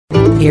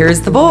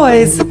Here's the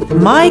boys,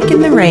 Mike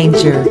and the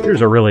Ranger.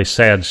 Here's a really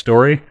sad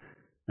story.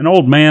 An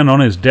old man on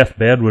his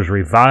deathbed was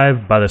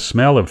revived by the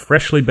smell of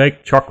freshly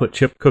baked chocolate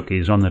chip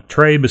cookies on the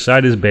tray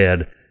beside his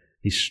bed.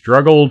 He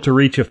struggled to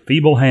reach a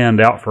feeble hand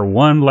out for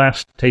one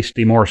last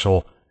tasty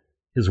morsel.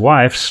 His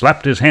wife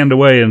slapped his hand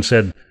away and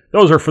said,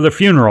 "Those are for the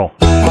funeral."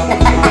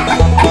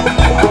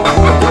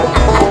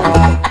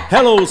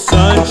 Hello,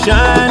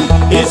 sunshine.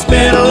 It's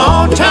been a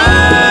long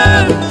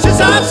time since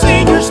I've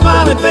seen your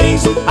smiling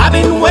face. I've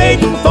been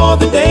waiting for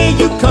the day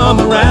you come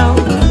around.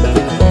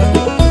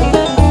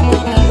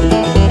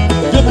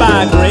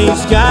 Goodbye, gray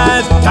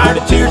skies. Tired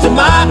of tears in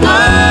my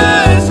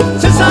eyes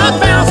since I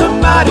found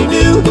somebody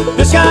new.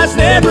 The skies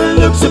never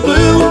look so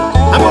blue.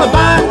 I'm gonna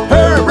buy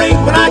her a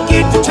ring when I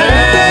get to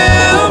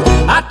town.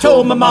 I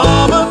told my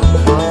mama,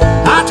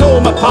 I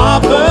told my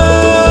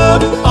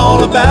papa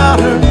all about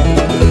her.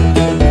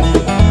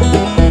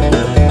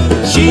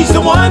 She's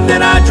the one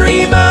that I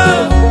dream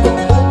of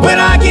when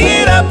I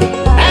get up,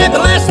 and the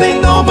last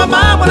thing on my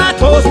mind when I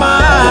close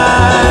my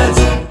eyes.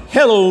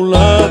 Hello,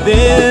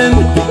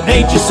 loving,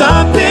 ain't you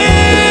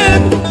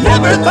something?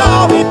 Never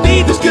thought it'd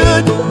be this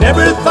good.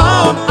 Never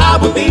thought I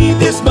would be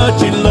this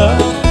much in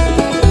love.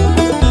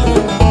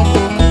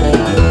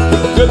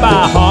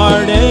 Goodbye,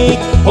 heartache,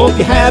 hope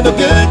you have a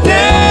good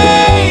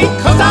day,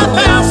 'cause I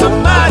found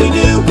somebody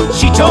new.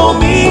 She told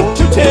me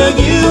to tell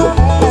you,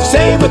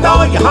 say with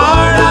all your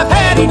heart, I've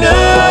had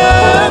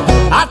enough.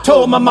 I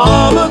told my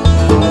mama,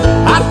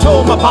 I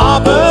told my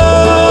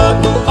papa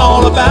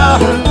all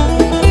about her.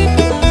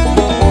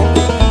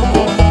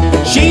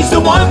 She's the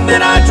one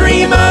that I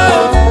dream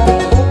of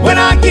when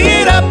I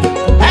get up,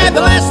 and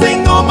the last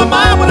thing on my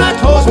mind when I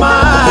close my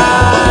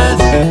eyes.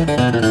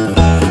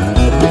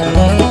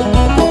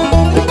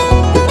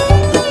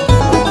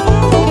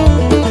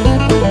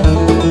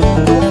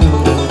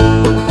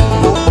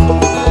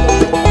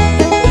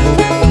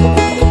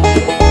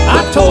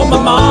 Told my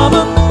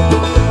mama,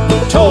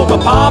 told my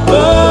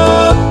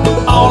papa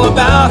all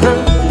about her.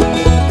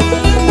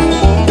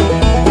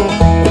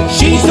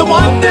 She's the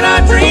one that I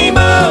dream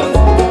of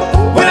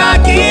when I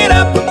get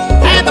up,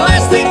 and the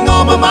last thing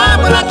on my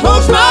mind when I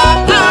close my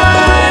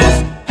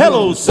eyes.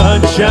 Hello,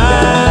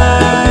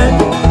 sunshine.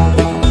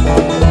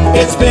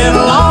 It's been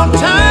a long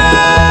time.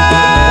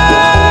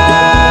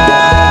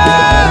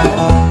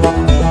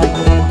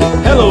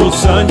 Hello,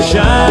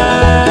 sunshine.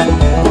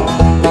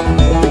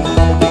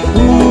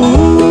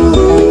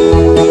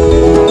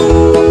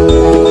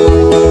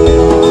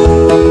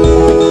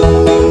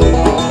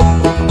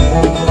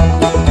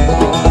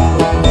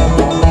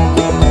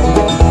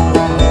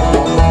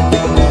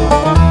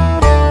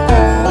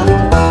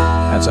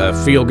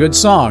 Feel-good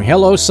song,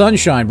 Hello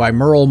Sunshine by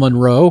Merle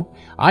Monroe.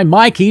 I'm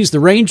Mike, he's the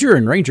Ranger,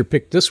 and Ranger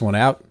picked this one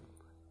out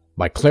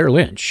by Claire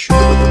Lynch. Well,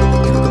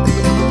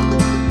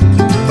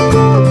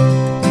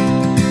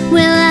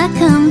 I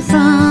come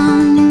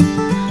from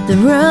the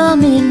rural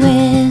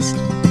Midwest.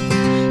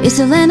 It's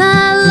the land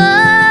I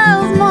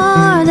love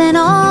more than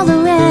all the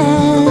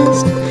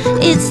rest.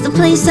 It's the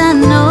place I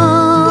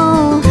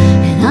know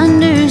and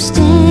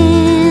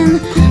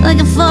understand,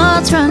 like a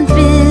false front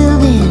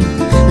building,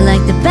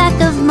 like the back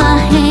of my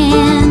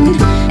hand.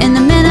 And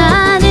the men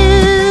I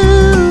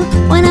knew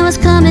when I was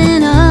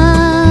coming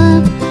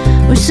up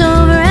were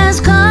sober as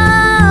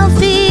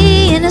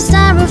coffee in a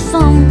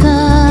styrofoam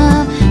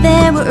cup.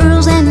 There were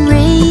Earls and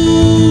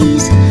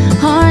Rays,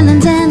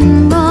 Harlands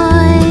and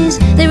Roys.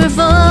 They were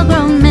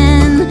full-grown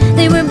men,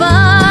 they were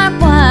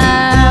barbed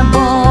wire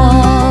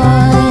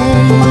boys.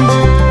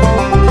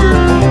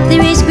 They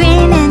raised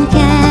grain and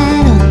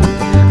cattle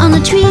on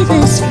the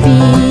treeless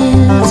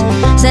fields,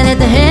 sat at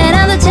the head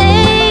of the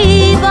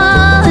table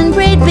and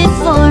prayed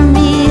before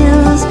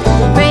meals.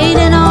 Prayed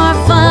in our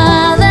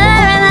Father,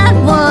 and that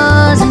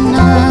was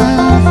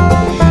enough.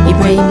 You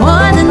prayed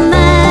more than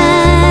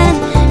that,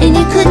 and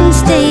you couldn't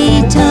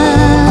stay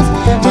tough.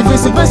 To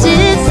fix the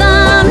busted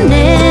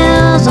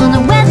thumbnails on the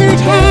weathered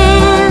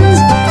hands,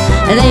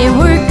 they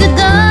worked the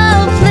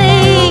gold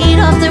plate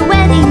off their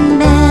wedding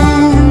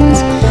bands,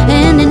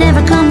 and they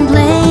never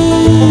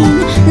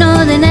complained.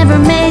 No, they never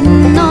made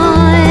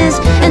noise,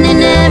 and they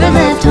never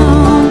left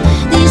home.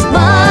 These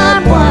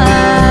barbed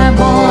wire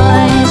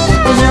boys,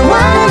 those are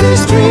wire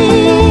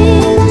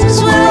strings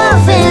were all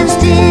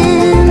fenced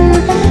in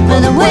by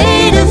the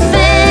weight of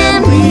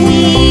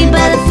family,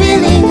 by the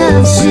feeling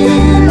of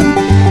sin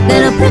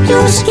that'll prick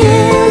your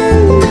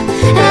skin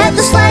at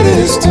the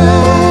slightest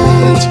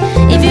touch.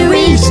 If you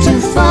reach too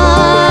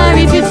far,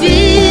 if you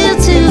feel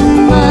too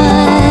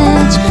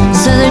much,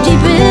 so their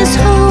deepest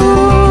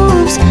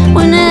hopes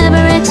were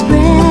never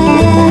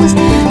expressed,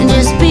 and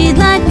just beat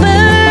like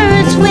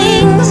birds'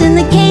 wings in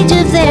the cage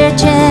of their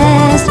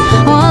chest.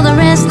 All the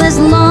restless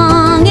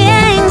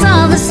longings,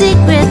 all the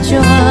secret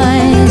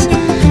joys,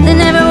 they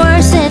never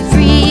were set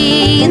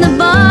free in the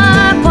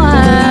barbed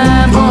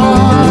wire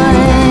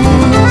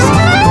boys.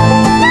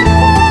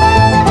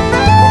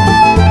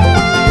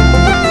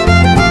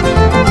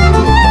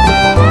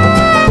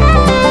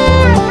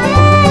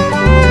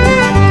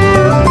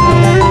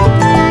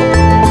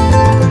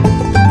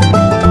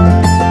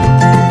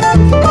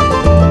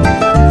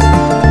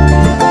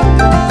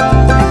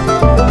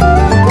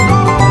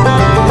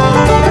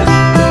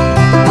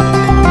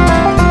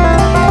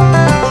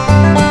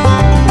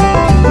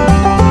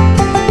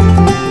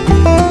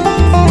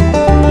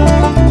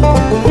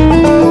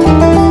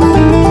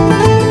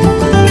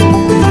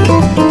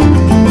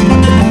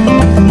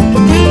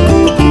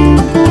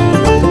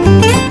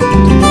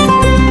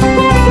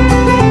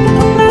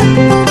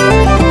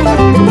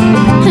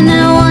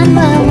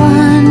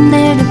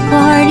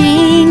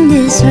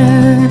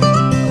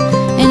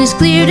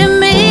 clear to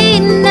me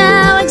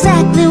now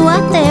exactly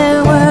what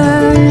they're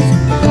worth.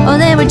 Oh,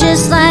 they were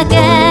just like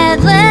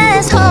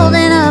Atlas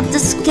holding up the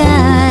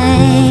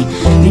sky.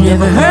 You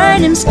never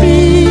heard him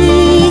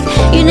speak,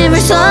 you never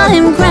saw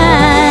him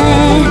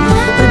cry.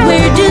 But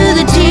where do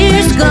the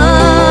tears go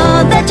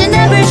that you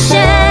never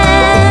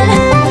shed?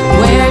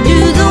 Where do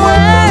the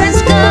words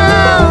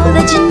go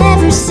that you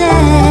never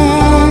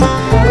said?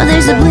 Well,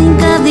 there's a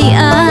blink of the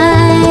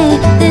eye,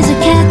 there's a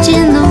catch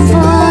in the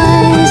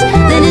voice,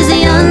 that is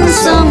the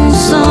unsung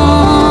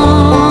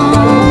song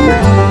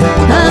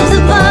of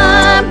the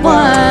barbed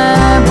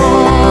wire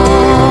boys.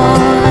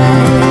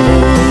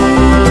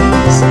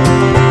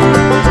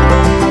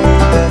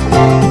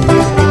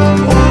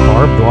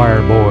 Barbed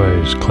Wire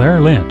Boys, Claire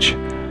Lynch.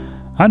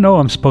 I know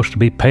I'm supposed to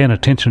be paying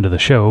attention to the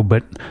show,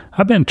 but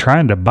I've been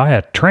trying to buy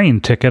a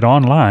train ticket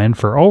online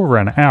for over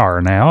an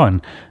hour now,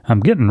 and I'm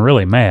getting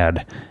really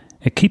mad.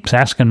 It keeps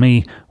asking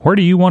me, where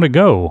do you want to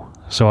go?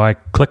 So I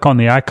click on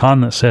the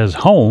icon that says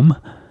home,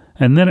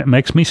 and then it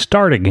makes me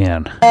start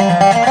again.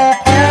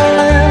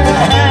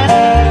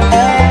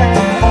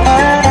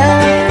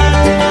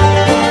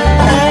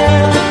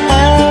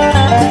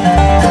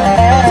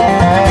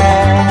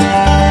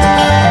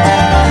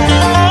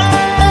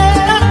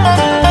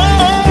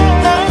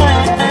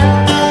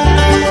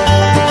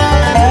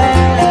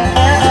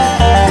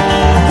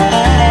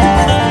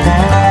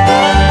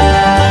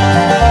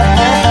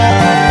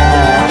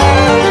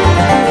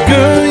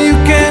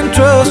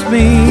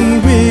 Me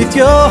with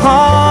your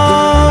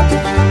heart.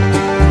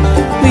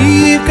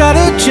 We've got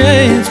a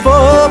chance for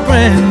a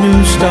brand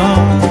new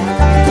start.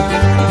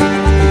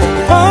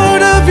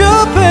 Part of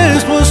your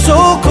past was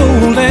so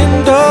cold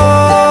and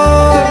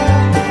dark.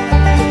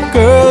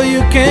 Girl,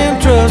 you can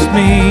trust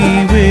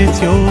me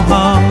with your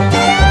heart.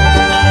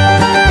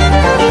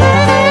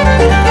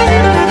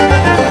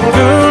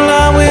 Girl,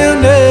 I will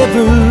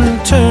never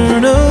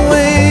turn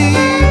away.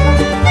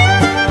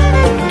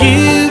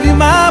 Give you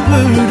my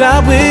word, I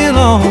will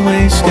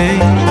always stay.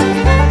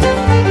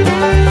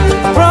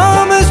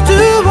 Promise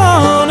to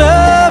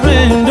honor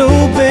and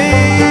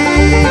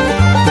obey.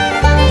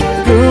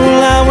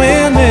 Girl, I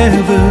will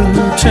never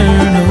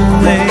turn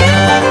away.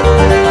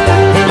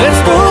 Let's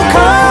throw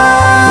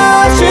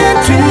caution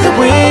to the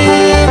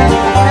wind.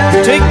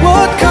 Take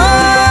what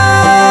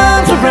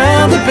comes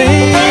around the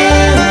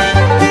bend.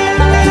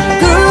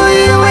 Girl,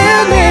 you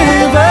will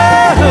never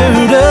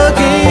hurt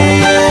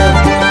again.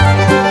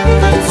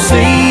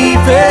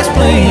 Safest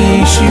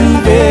place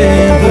you've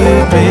ever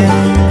been.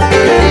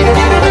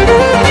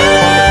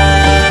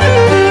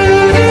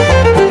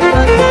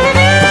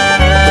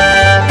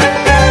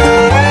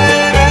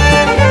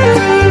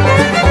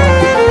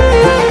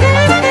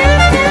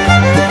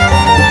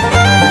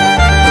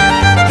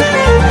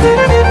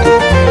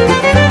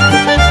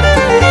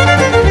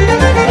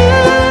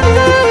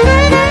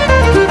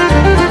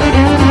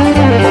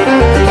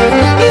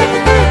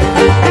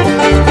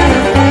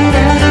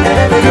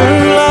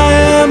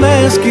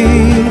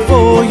 Asking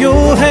for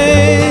your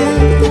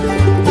hand,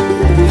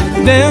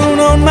 down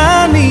on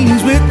my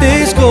knees with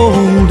this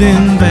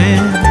golden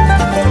band.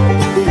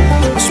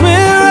 I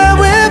swear I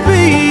will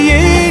be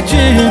a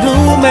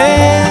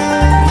gentleman.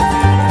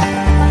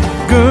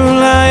 Girl,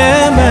 I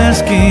am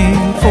asking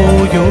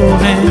for your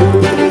hand.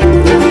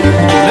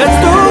 Let's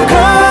throw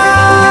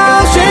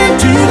caution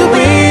to the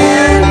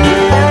wind.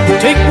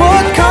 Take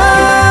what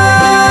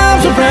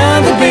comes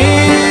around the bend.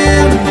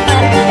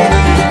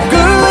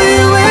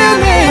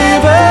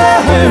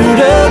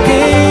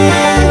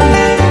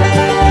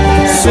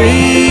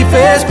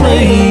 Safest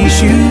place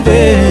you've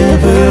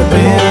ever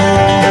been.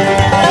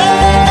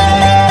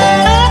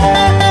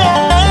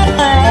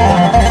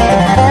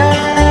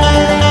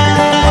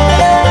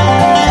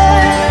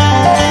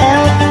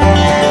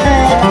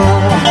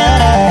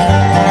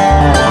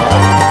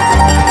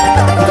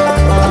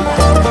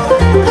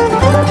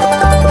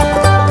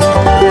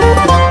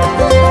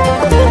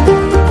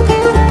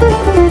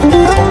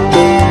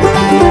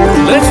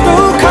 Let's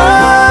throw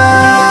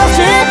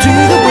caution to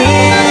the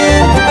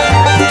wind.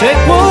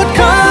 Take what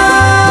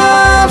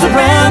comes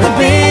around the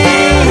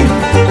bend.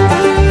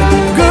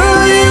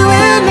 Girl, you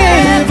will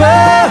never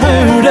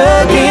hurt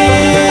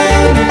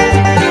again.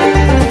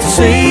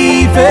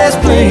 Safest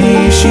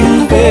place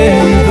you've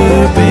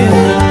ever been.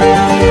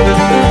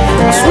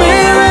 I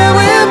swear I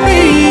will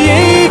be a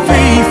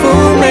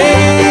faithful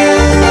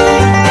man.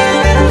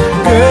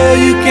 Girl,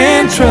 you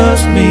can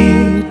trust me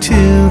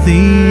till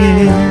the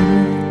end.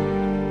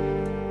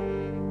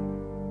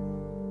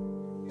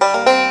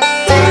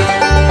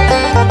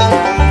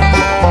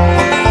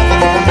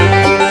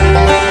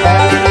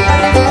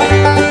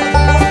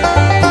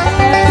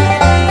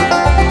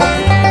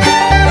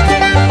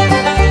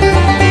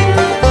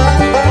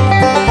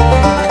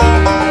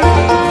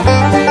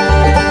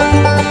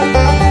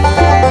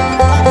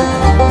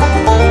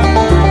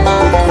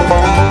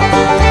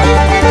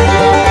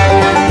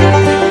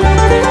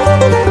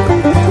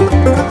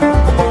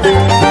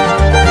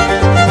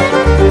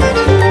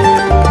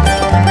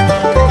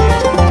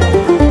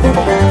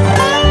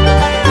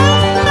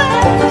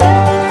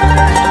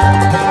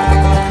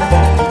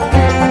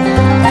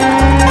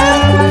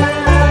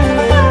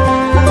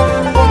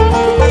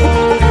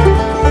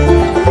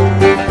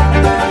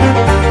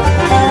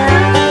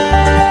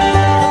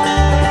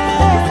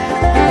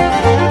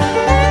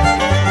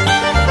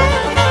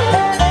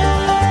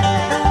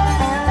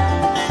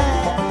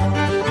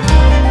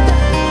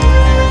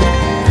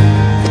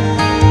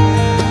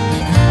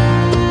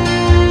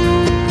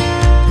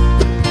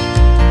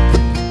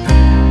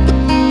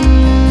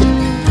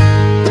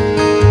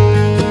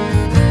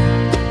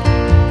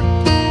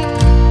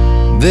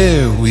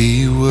 There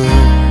we were,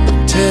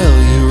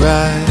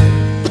 Telluride,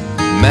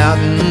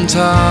 mountain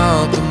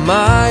top a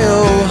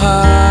mile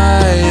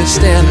high,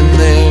 standing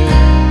there.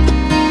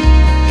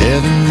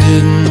 Heaven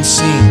didn't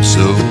seem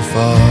so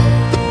far.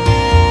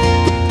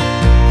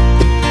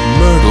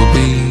 Myrtle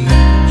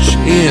Beach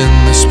in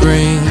the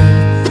spring,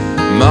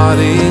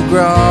 Mardi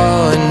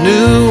Gras in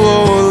New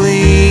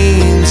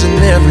Orleans,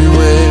 and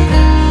everywhere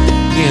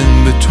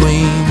in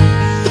between.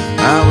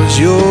 I was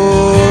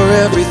your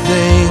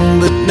everything,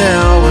 but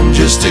now I'm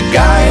just a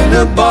guy in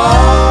a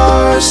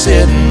bar,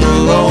 sitting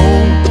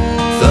alone,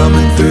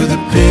 thumbing through the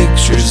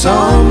pictures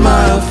on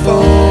my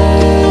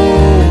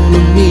phone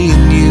of me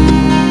and you.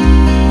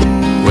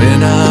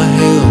 When I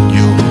held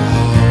your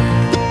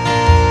heart,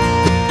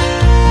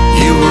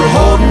 you were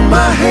holding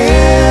my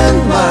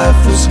hand,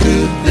 life was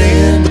good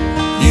then.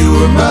 You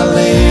were my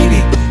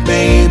lady,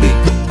 baby,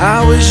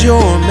 I was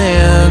your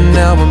man.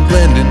 Now I'm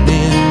blending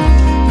in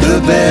the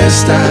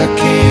best I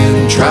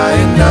can,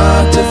 trying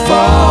not to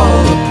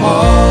fall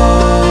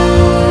apart.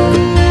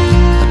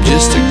 I'm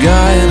just a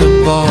guy in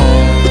a bar.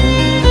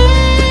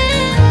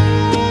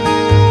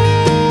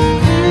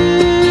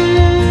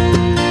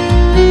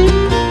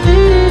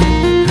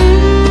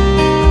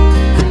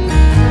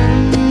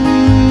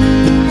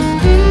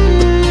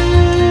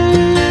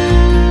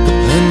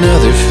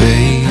 Another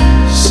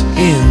face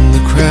in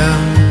the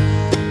crowd,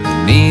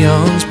 the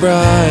neon's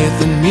bright,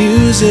 the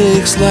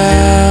music's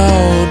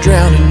loud,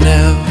 drowning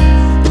out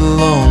the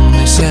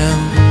lonely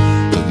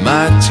sound of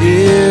my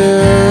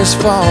tears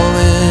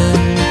falling.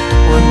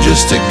 I'm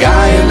just a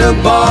guy in a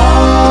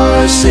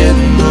bar,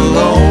 sitting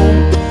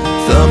alone,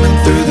 thumbing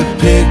through the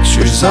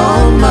pictures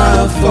on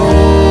my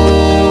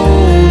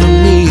phone of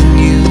me and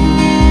you.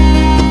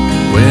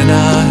 When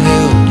I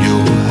held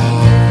your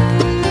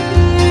heart,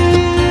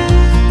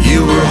 you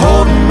were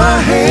holding my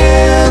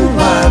hand,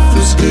 life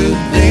was good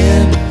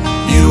then.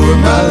 You were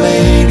my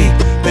lady,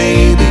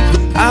 baby,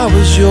 I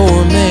was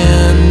your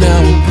man. Now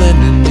I'm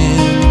blending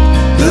in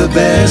the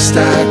best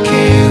I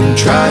can,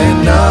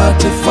 trying not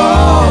to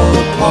fall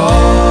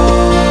apart.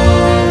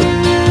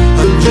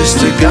 I'm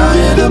just a guy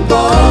in a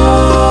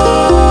bar.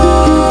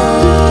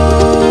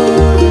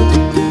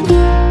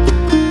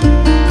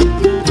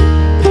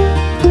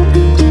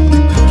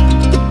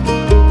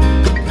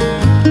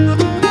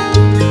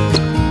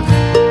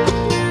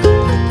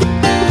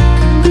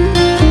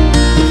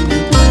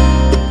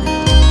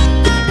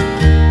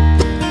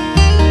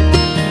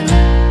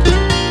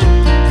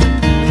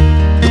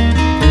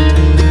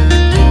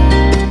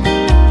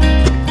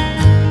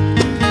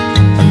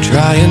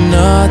 Trying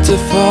not to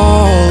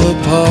fall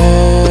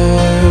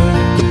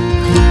apart.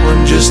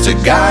 I'm just a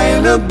guy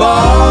in a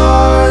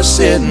bar,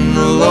 sitting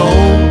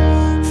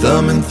alone,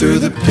 thumbing through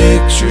the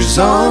pictures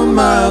on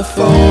my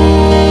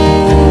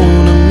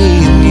phone of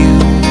me and you.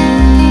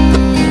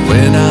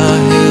 When I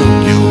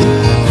held your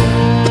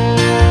heart,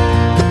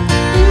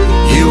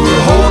 you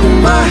were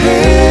holding my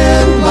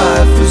hand,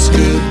 life was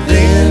good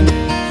then.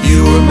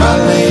 You were my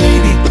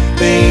lady,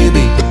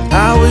 baby,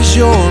 I was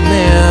your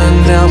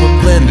man. Now I'm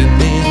blending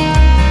in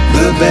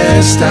the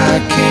best I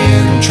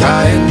can,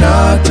 trying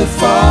not to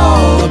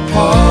fall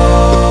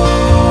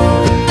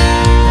apart.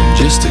 I'm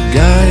just a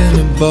guy in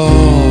a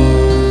bar.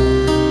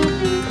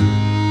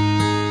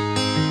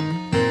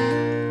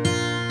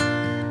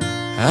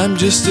 I'm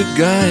just a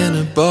guy in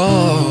a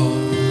bar.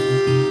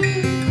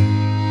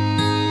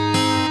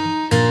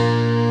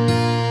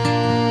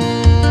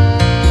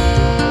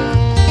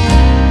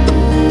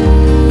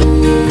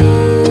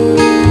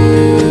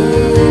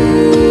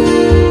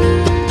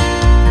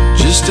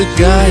 Just a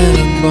guy in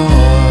a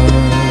bar.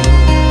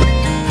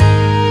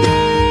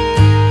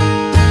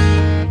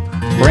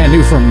 Brand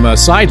new from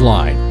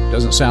Sideline.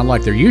 Doesn't sound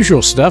like their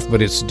usual stuff,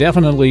 but it's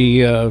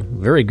definitely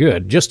very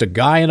good. Just a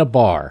guy in a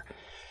bar.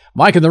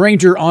 Mike and the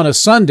Ranger on a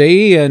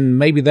Sunday, and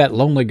maybe that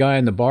lonely guy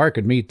in the bar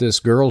could meet this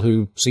girl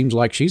who seems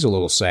like she's a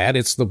little sad.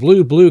 It's the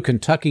Blue Blue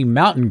Kentucky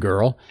Mountain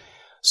Girl,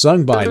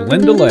 sung by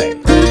Linda Lay.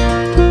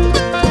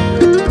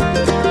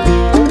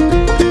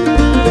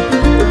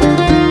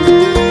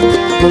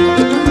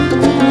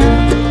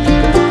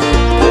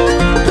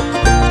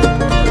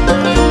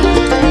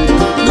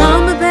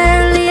 Mama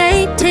barely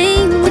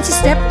 18 when she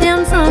stepped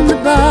down from the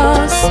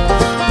bus,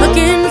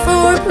 looking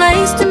for a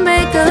place to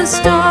make a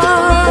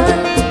start.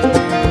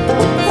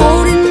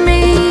 Holding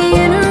me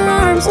in her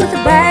arms with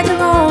a bag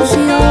of all she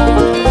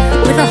owned,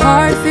 with a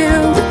heart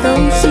filled with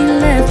those she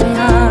left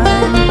behind.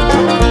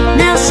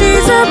 Now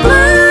she's a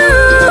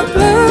blue,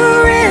 blue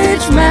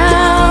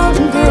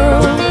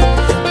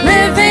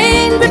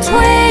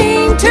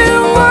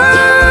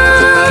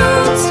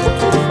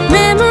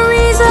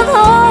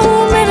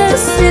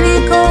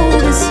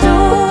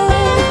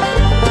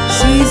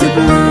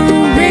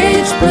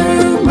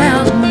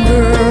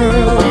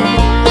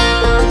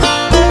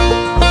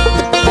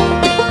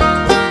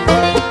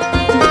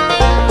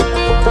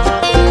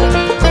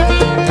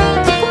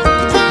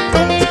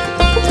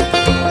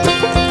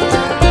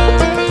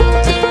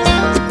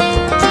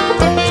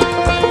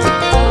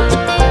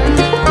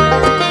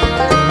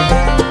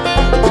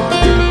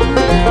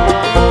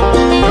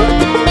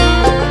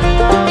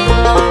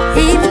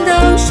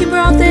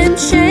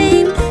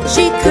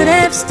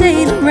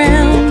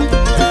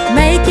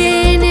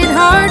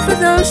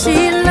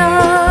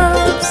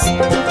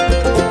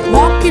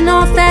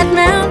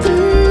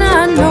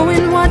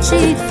what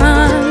she'd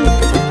find,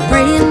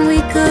 praying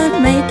we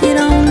could make it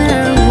on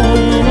their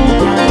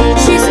own.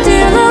 She's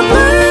still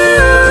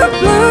a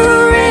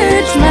Blue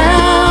Ridge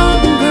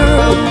Mountain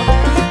girl,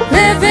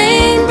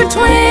 living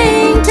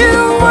between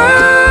two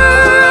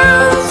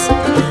worlds.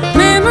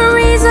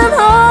 Memories of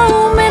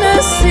home in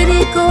a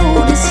city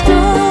gold is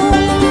stone.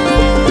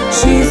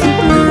 She's a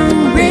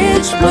Blue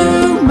Ridge,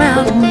 Blue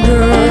Mountain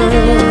girl.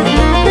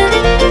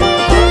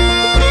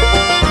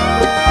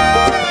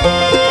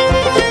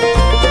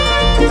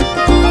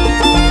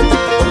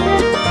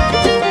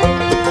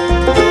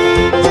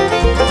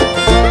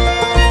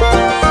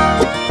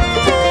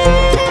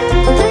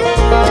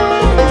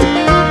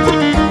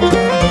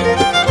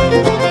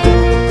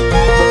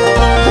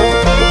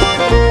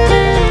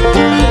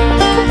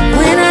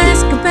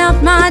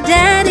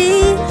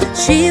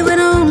 She would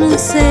only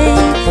say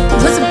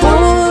he was a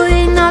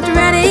boy not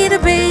ready to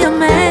be a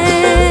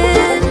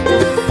man.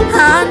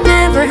 I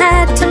never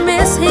had to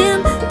miss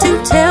him,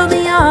 to tell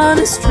the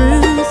honest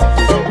truth.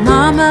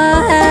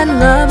 Mama had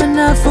love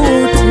enough for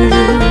two.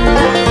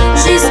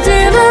 She's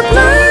still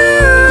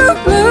a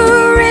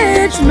Blue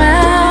Ridge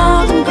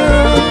Mountain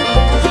girl,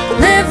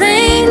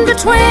 living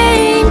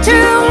between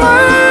two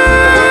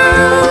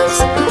worlds.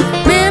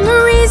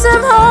 Memories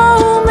of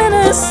home in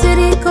a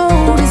city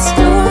cold as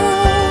stone.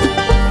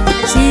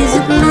 She's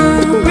a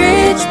Blue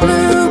Ridge,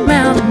 Blue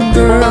Mountain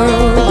girl.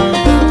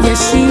 Yes,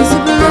 she's a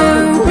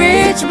Blue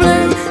Ridge,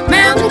 Blue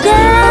Mountain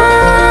girl.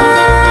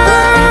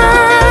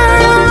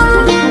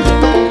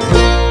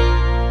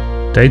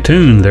 Stay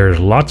tuned, there's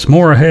lots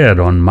more ahead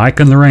on Mike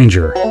and the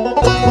Ranger.